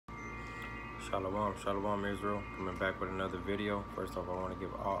Shalom, Shalom Israel, coming back with another video. First off, I want to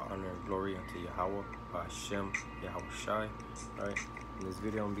give all honor and glory unto Yahweh, Hashem, Yahweh Shai, right? In this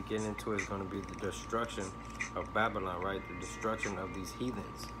video I'm beginning into is going to be the destruction of Babylon, right? The destruction of these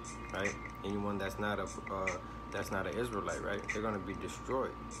heathens, right? Anyone that's not an Israelite, right? They're going to be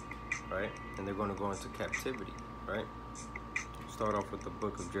destroyed, right? And they're going to go into captivity, right? Start off with the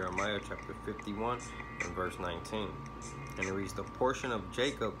book of Jeremiah, chapter 51 and verse 19. And it reads, "The portion of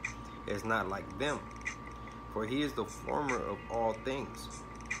Jacob is not like them, for he is the former of all things,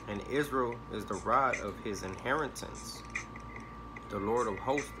 and Israel is the rod of his inheritance. The Lord of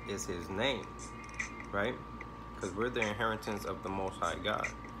hosts is his name," right? Because we're the inheritance of the Most High God,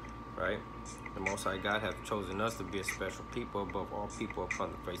 right? The Most High God hath chosen us to be a special people above all people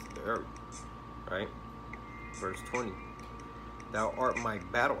upon the face of the earth, right? Verse 20, "Thou art my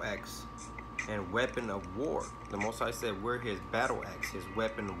battle axe and weapon of war." The Most High said we're his battle axe, his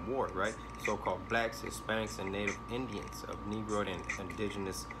weapon of war, right? So-called blacks, Hispanics, and Native Indians of Negro and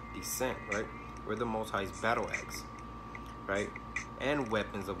indigenous descent, right? We're the Most High's battle axe, right? And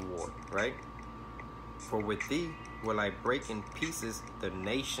weapons of war, right? "For with thee will I break in pieces the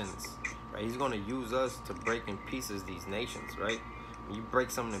nations," right? He's going to use us to break in pieces these nations, right? When you break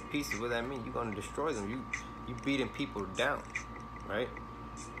something in pieces, what that mean? You're going to destroy them. You beating people down, right?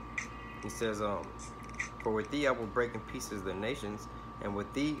 He says, "For with thee I will break in pieces the nations, and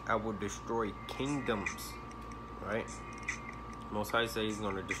with thee I will destroy kingdoms," right? Most High says he's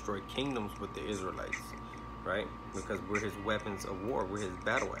going to destroy kingdoms with the Israelites, right? Because we're his weapons of war. We're his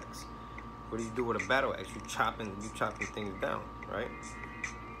battle axe. What do you do with a battle axe? You chopping things down, right?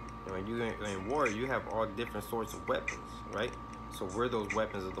 And when you're in war, you have all different sorts of weapons, right? So we're those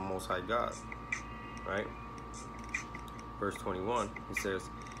weapons of the Most High God, right? Verse 21, he says,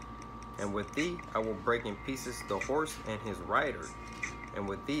 "And with thee I will break in pieces the horse and his rider, and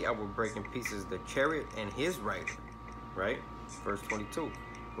with thee I will break in pieces the chariot and his rider," right? Verse 22,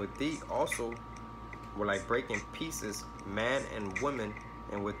 "With thee also will I break in pieces man and woman,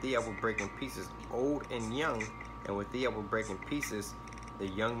 and with thee I will break in pieces old and young, and with thee I will break in pieces the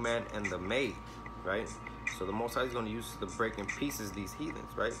young man and the maid," right? So the Most High is going to use us to break in pieces these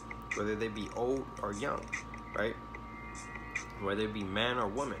heathens, right? Whether they be old or young, right? Whether it be man or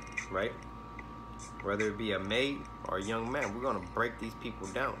woman, right? Whether it be a maid or a young man, we're going to break these people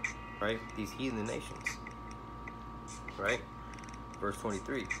down, right? These heathen nations, right? Verse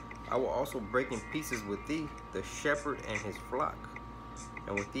 23, "I will also break in pieces with thee the shepherd and his flock,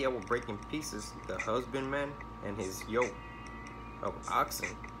 and with thee I will break in pieces the husbandman and his yoke of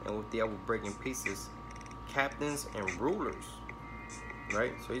oxen, and with thee I will break in pieces captains and rulers,"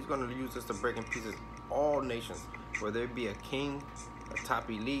 right? So he's going to use us to break in pieces all nations, whether it be a king, a top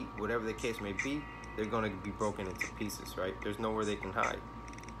elite, whatever the case may be. They're going to be broken into pieces, right? There's nowhere they can hide,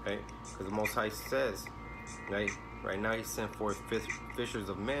 right? Because the Most High says, right now he sent forth fishers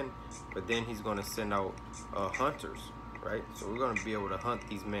of men, but then he's going to send out hunters, right? So we're going to be able to hunt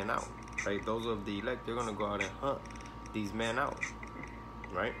these men out, right? Those of the elect, they're going to go out and hunt these men out,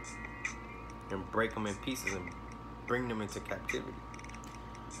 right? And break them in pieces and bring them into captivity,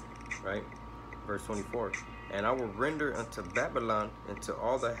 right? Verse 24, "And I will render unto Babylon and to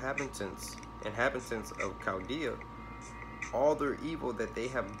all the inhabitants of Chaldea all their evil that they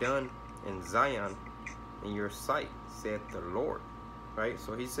have done in Zion in your sight, saith the Lord," right?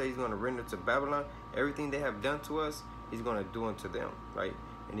 So he says he's going to render to Babylon everything they have done to us. He's going to do unto them, right?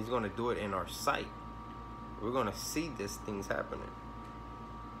 And he's going to do it in our sight. We're going to see these things happening,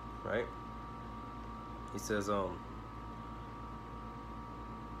 right? He says,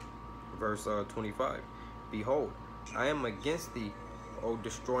 verse 25, "Behold, I am against thee, O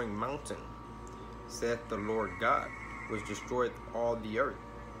destroying mountain, saith the Lord God, which destroyeth all the earth.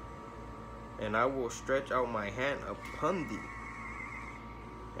 And I will stretch out my hand upon thee,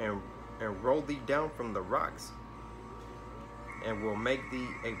 and roll thee down from the rocks, and will make thee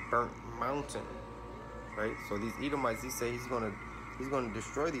a burnt mountain," right? So these Edomites, he said he's gonna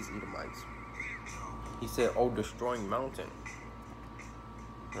destroy these Edomites. He said, "Oh, destroying mountain,"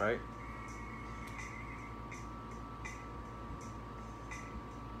 right?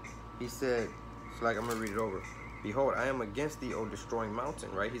 He said, so like I'm going to read it over. "Behold, I am against thee, O destroying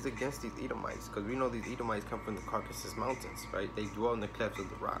mountain," right? He's against these Edomites, because we know these Edomites come from the Caucasus Mountains, right? They dwell in the clefts of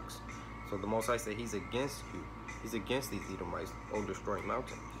the rocks. So the Most High said he's against you. He's against these Edomites, O destroying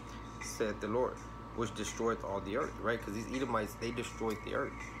mountain, said the Lord, which destroyeth all the earth, right? Because these Edomites, they destroyed the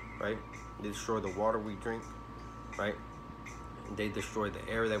earth, right? They destroyed the water we drink, right? They destroyed the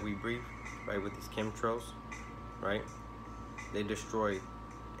air that we breathe, right? With these chemtrails, right? They destroy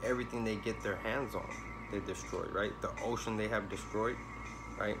everything they get their hands on. They destroyed, right? The ocean they have destroyed,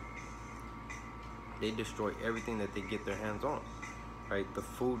 right? They destroy everything that they get their hands on, right? The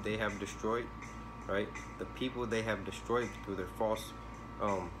food they have destroyed, right? The people they have destroyed through their false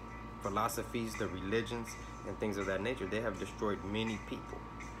philosophies, the religions, and things of that nature. They have destroyed many people,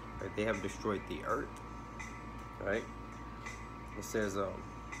 right? They have destroyed the earth, right? It says,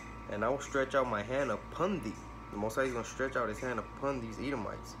 and I will stretch out my hand upon thee. The Most High is going to stretch out his hand upon these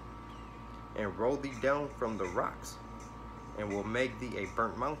Edomites and roll thee down from the rocks and will make thee a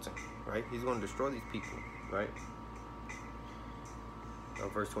burnt mountain, right? He's going to destroy these people, right?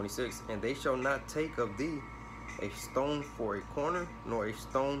 Verse 26, and they shall not take of thee a stone for a corner, nor a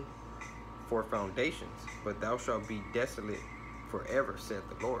stone for foundations, but thou shalt be desolate forever, saith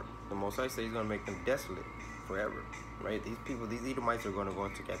the Lord. The Most High says he's going to make them desolate forever, right? These people, these Edomites are going to go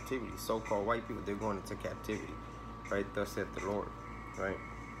into captivity. So-called white people, they're going into captivity, right? Thus saith the Lord, right?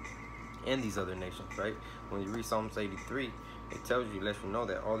 And these other nations, right? When you read Psalms 83, it tells you, lets you know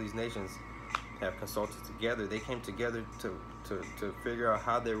that all these nations have consulted together. They came together to figure out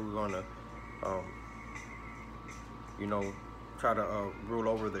how they were going to, you know, try to rule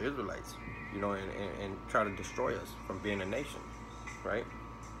over the Israelites, you know, and try to destroy us from being a nation, right?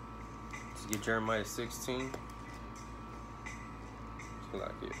 Let's get Jeremiah 16. Let's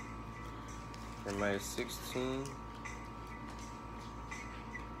lock it. Jeremiah 16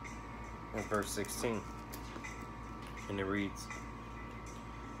 and verse 16. And it reads,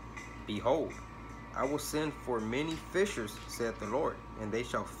 behold, I will send for many fishers, saith the Lord, and they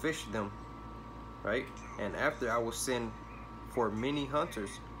shall fish them, right? And after I will send for many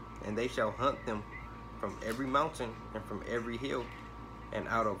hunters, and they shall hunt them from every mountain and from every hill and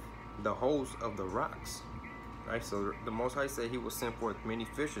out of the holes of the rocks, right? So the Most High said he will send forth many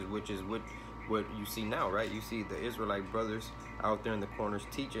fishers, which is what you see now, right? You see the Israelite brothers out there in the corners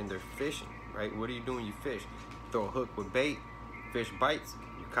teaching, they're fishing, right? What are you doing? You fish. Throw a hook with bait, fish bites,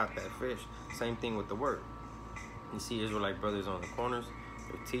 you caught that fish. Same thing with the word. You see Israelite brothers on the corners,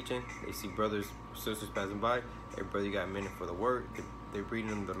 they're teaching. They see brothers, sisters passing by. Hey, brother, you got a minute for the word. They're reading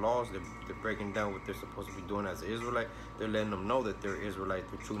them the laws. They're breaking down what they're supposed to be doing as an Israelite. They're letting them know that they're Israelite,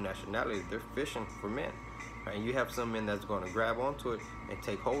 their true nationality. They're fishing for men, right? And you have some men that's going to grab onto it and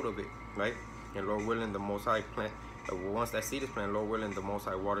take hold of it, right? And Lord willing, the Most High plant, once that seed is planted, Lord willing, the Most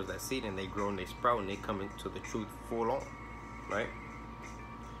High waters that seed, and they grow and they sprout and they come into the truth full on, right?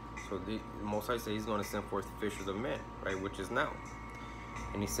 So the Most High said he's going to send forth fishers of men, right? Which is now.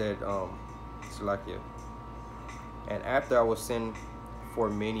 And he said, Salakia, and after I will send for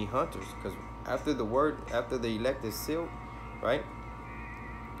many hunters, because after the word, after the elect is sealed, right?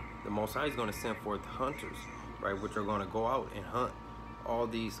 The Most High is going to send forth hunters, right? Which are going to go out and hunt all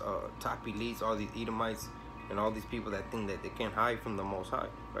these top elites, all these Edomites, and all these people that think that they can't hide from the Most High,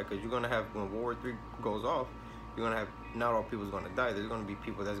 right? Because you're going to have, when World War III goes off, you're going to have, not all people's going to die. There's going to be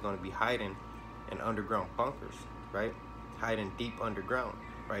people that's going to be hiding in underground bunkers, right? Hiding deep underground,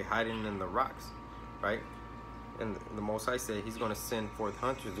 right? Hiding in the rocks, right? And the Most High said he's going to send forth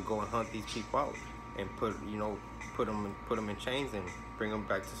hunters to go and hunt these people out and put them in chains and bring them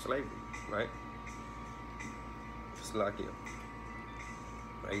back to slavery, right? Just like it.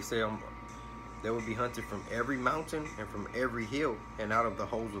 Right? He said they will be hunted from every mountain and from every hill and out of the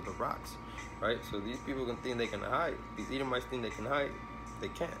holes of the rocks, right? So these people can think they can hide. These Edomites think they can hide. They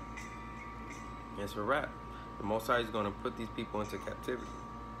can't. It's a wrap. The Most High is going to put these people into captivity,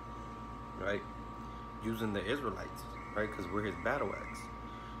 right? Using the Israelites, right? Because we're his battle axe,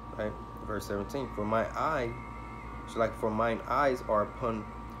 right? Verse 17, for my eye, so like for mine eyes are upon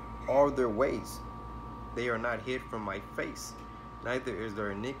all their ways. They are not hid from my face, neither is their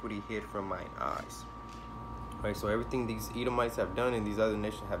iniquity hid from mine eyes. Right, so everything these Edomites have done and these other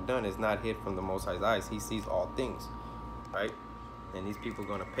nations have done is not hid from the Most High's eyes. He sees all things, right? And these people are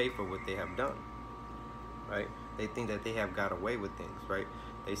going to pay for what they have done, right? They think that they have got away with things, right?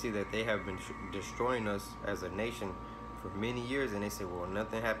 They see that they have been destroying us as a nation for many years, and they say, well,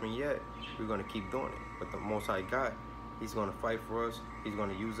 nothing happened yet. We're going to keep doing it. But the Most High God, he's going to fight for us. He's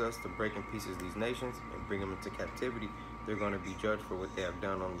going to use us to break in pieces these nations and bring them into captivity. They're going to be judged for what they have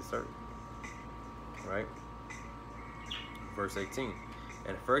done on this earth, right? Verse 18,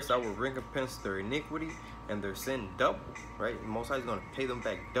 and first I will recompense their iniquity and their sin double, right? The Most High is going to pay them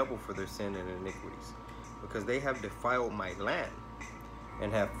back double for their sin and iniquities, because they have defiled my land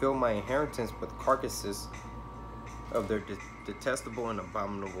and have filled my inheritance with carcasses of their detestable and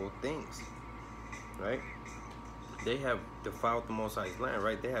abominable things, right? They have defiled the Most High's land,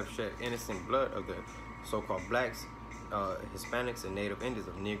 right? They have shed innocent blood of the so-called blacks, Hispanics, and Native Indians,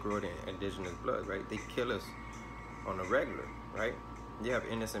 of Negro and indigenous blood, right? They kill us on a regular, right? You have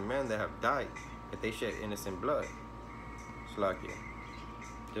innocent men that have died, but they shed innocent blood. Slakia.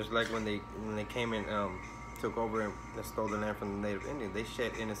 Just like when they came and took over and stole the land from the native Indians, they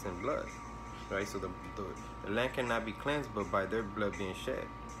shed innocent blood, right? So the land cannot be cleansed but by their blood being shed,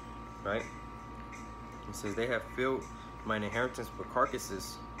 right? It says they have filled mine inheritance with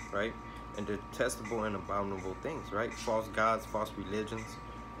carcasses, right? And detestable and abominable things, right? False gods, false religions,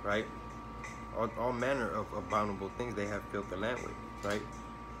 right? All manner of abominable things they have filled the land with, right?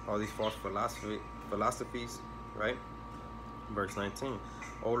 All these false philosophies, right? Verse 19,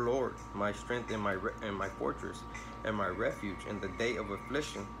 O Lord, my strength and my fortress and my refuge in the day of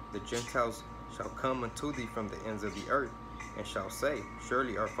affliction, the Gentiles shall come unto thee from the ends of the earth, and shall say,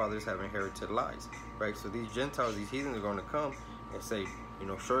 surely our fathers have inherited lies, right? So these Gentiles, these heathens are going to come and say, you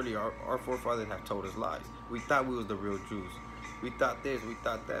know, surely our forefathers have told us lies. We thought we was the real Jews. We thought this, we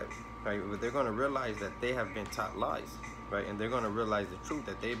thought that, right? But they're going to realize that they have been taught lies, right? And they're going to realize the truth,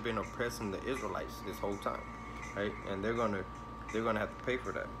 that they've been oppressing the Israelites this whole time, right? And they're going to have to pay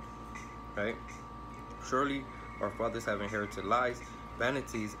for that, right? Surely our fathers have inherited lies,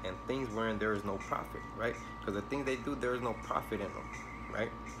 vanities, and things wherein there is no profit, right? Because the things they do, there is no profit in them,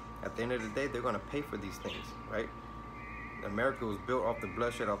 right? At the end of the day, they're going to pay for these things, right? America was built off the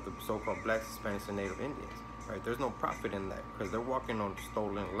bloodshed of the so-called blacks, Hispanics, and Native Indians, right? There's no profit in that because they're walking on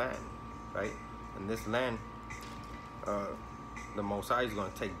stolen land, right? And this land, the Most High is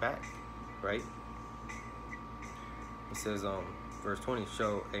going to take back, right? It says, verse 20,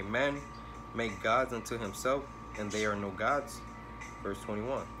 shall a man make gods unto himself, and they are no gods? Verse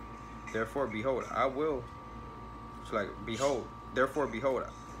 21, therefore behold, I will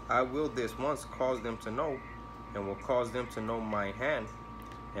this once cause them to know, and will cause them to know my hand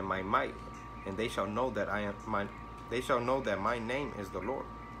and my might, and they shall know that my name is the Lord,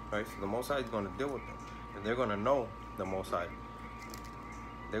 right? So the Most High is going to deal with them, and they're going to know the Most High.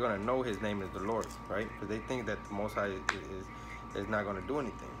 They're going to know his name is the Lord, right? Because they think that the Most High is not going to do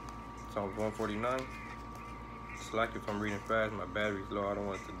anything. Psalms 149. It's like if I'm reading fast, my battery's low. I don't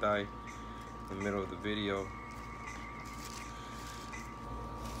want it to die in the middle of the video.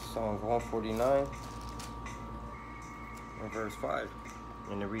 Psalms 149 and verse 5.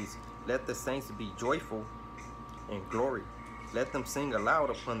 And it reads, let the saints be joyful in glory. Let them sing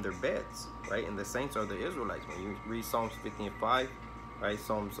aloud upon their beds, right? And the saints are the Israelites. When you read Psalms 50 and 5, right?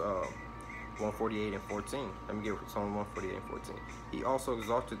 Psalms 148 and 14. Let me get Psalms 148 and 14. He also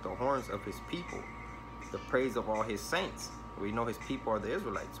exalted the horns of his people, the praise of all his saints. We know his people are the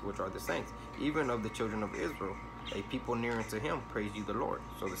Israelites, which are the saints. Even of the children of Israel, a people near unto him, praise ye the Lord.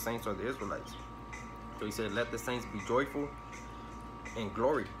 So the saints are the Israelites. So he said, let the saints be joyful in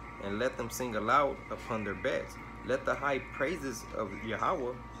glory, and let them sing aloud upon their beds. Let the high praises of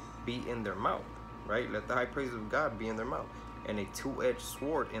Yahweh be in their mouth, right? Let the high praises of God be in their mouth, and a two-edged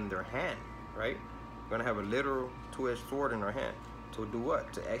sword in their hand, right? We're going to have a literal two-edged sword in our hand. To do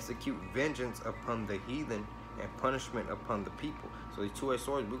what? To execute vengeance upon the heathen and punishment upon the people. So these two-edged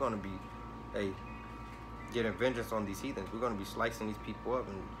swords, we're going to be getting vengeance on these heathens. We're going to be slicing these people up,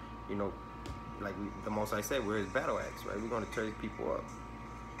 and, you know, like the Most High said, we're his battle axe, right? We're going to tear these people up,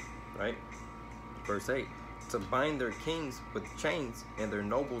 right? Verse 8, to bind their kings with chains and their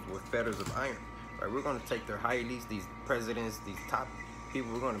nobles with fetters of iron, right? We're going to take their high elites, these presidents, these top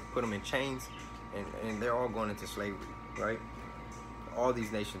people, we're going to put them in chains, and they're all going into slavery, right? All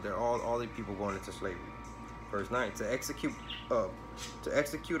these nations, all these people going into slavery. Verse 9, to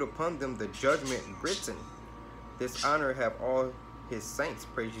execute upon them the judgment written. This honor have all his saints,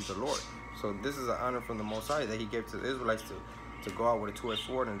 praise ye the Lord. So this is an honor from the Most High that he gave to the Israelites to go out with a two-edged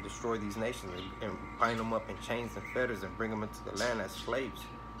sword and destroy these nations and bind them up in chains and fetters and bring them into the land as slaves,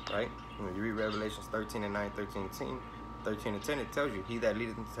 right? When you read Revelations 13 and 9, 13 and 10, it tells you, he that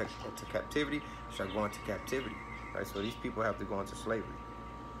leadeth into captivity shall go into captivity, right? So these people have to go into slavery,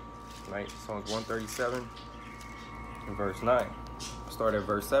 right? Psalms 137 and verse 9. Start at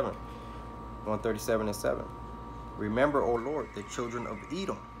verse 7. 137 and 7. Remember, O Lord, the children of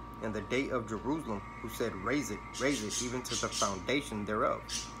Edom, and the day of Jerusalem, who said, raise it, even to the foundation thereof,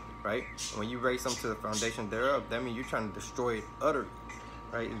 right? When you raise something to the foundation thereof, that means you're trying to destroy it utterly,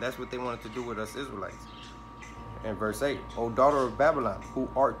 right? And that's what they wanted to do with us Israelites. And verse 8, O daughter of Babylon, who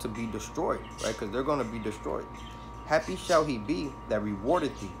art to be destroyed, right? Because they're going to be destroyed. Happy shall he be that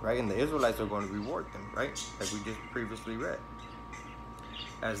rewarded thee, right? And the Israelites are going to reward them, right? As we just previously read.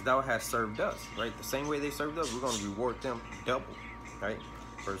 As thou hast served us, right? The same way they served us, we're going to reward them double, right?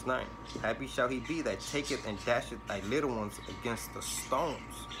 Verse 9, happy shall he be that taketh and dasheth thy little ones against the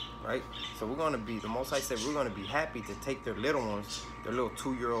stones, right? So we're going to be, the Most High said, we're going to be happy to take their little ones, their little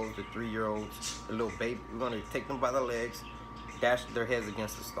 2-year-olds, their 3-year-olds, their little baby. We're going to take them by the legs, dash their heads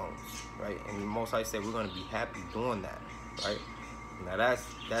against the stones, right? And the Most High said, we're going to be happy doing that, right? Now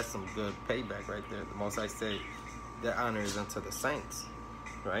that's some good payback right there. The Most High said their honor is unto the saints,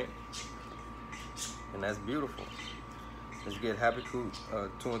 right? And that's beautiful. Let's get Habakkuk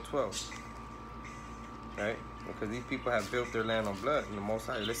 2 and 12, right? Because these people have built their land on blood, and the Most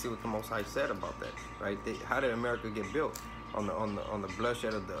High. Let's see what the Most High said about that, right? How did America get built? On the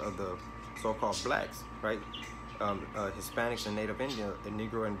bloodshed of the so-called blacks, right? Hispanics and Native Indian and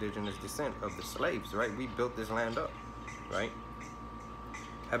Negro indigenous descent of the slaves, right? We built this land up, right?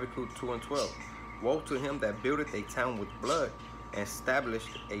 Habakkuk 2 and 12. Woe to him that buildeth a town with blood and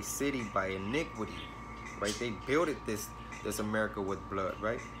established a city by iniquity, right? They builded this America with blood,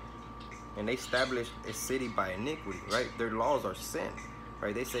 right? And they established a city by iniquity, right? Their laws are sin,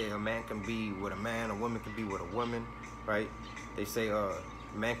 right? They say a man can be with a man, a woman can be with a woman, right? They say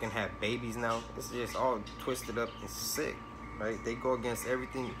man can have babies now. It's just all twisted up and sick, right? They go against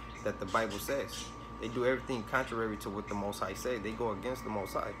everything that the Bible says. They do everything contrary to what the Most High said. They go against the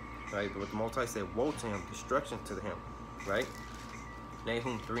Most High, right? But the Most High said, woe to him, destruction to him, right?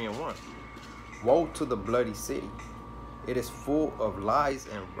 Nahum 3 and 1. Woe to the bloody city. It is full of lies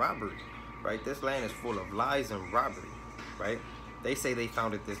and robbery, right? This land is full of lies and robbery, right? They say they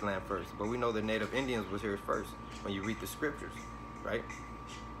founded this land first, but we know the Native Indians was here first when you read the scriptures, right?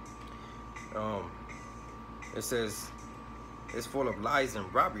 It says it's full of lies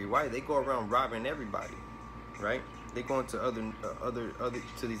and robbery. Why? They go around robbing everybody, right? They go into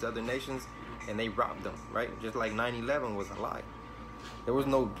to these other nations and they rob them, right? Just like 9/11 was a lie. There was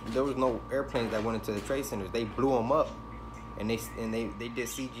no airplanes that went into the trade centers. They blew them up, and they did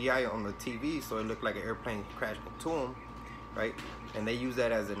CGI on the TV, so it looked like an airplane crashed into them, right? And they use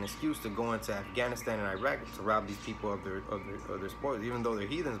that as an excuse to go into Afghanistan and Iraq to rob these people of their spoils, even though they're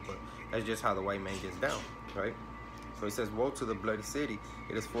heathens. But that's just how the white man gets down, right? So it says, woe to the bloody city,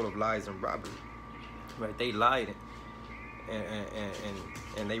 it is full of lies and robbery, right? They lied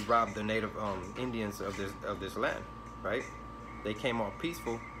and they robbed the Native Indians of this land, right? They came all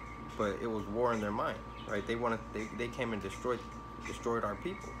peaceful, but it was war in their mind, right? They came and destroyed our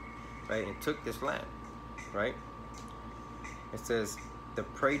people, right? And took this land, right? It says, the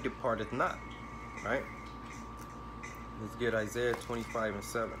prey departeth not, right? Let's get Isaiah 25 and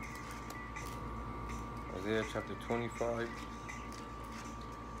 7. Isaiah chapter 25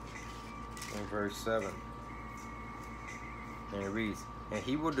 and verse 7. And it reads, and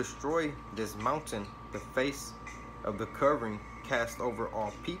he will destroy this mountain, the face of the covering cast over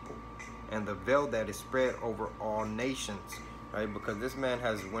all people, and the veil that is spread over all nations, right? Because this man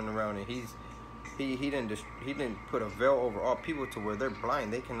has went around and he didn't put a veil over all people to where they're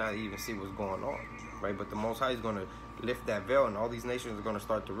blind. They cannot even see what's going on, right? But the Most High is going to lift that veil, and all these nations are going to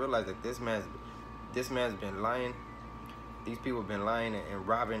start to realize that this man's been lying. These people have been lying and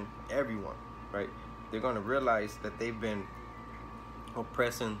robbing everyone, right? They're going to realize that they've been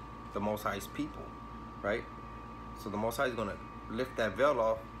oppressing the Most High's people, right? So the Most High is going to lift that veil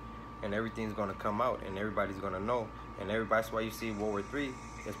off, and everything's going to come out, and everybody's going to know. And that's why you see World War III.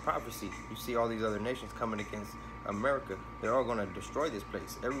 It's prophecy. You see all these other nations coming against America. They're all going to destroy this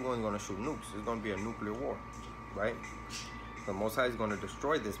place. Everyone's going to shoot nukes. It's going to be a nuclear war, right? The Most High is going to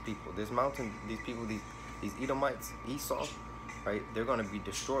destroy this people, this mountain, these people, these Edomites, Esau, right? They're going to be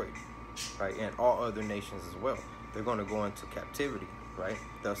destroyed, right? And all other nations as well. They're going to go into captivity, right?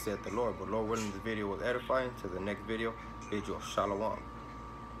 Thus saith the Lord. But Lord willing, this video was edifying. To the next video, bid you a shalom.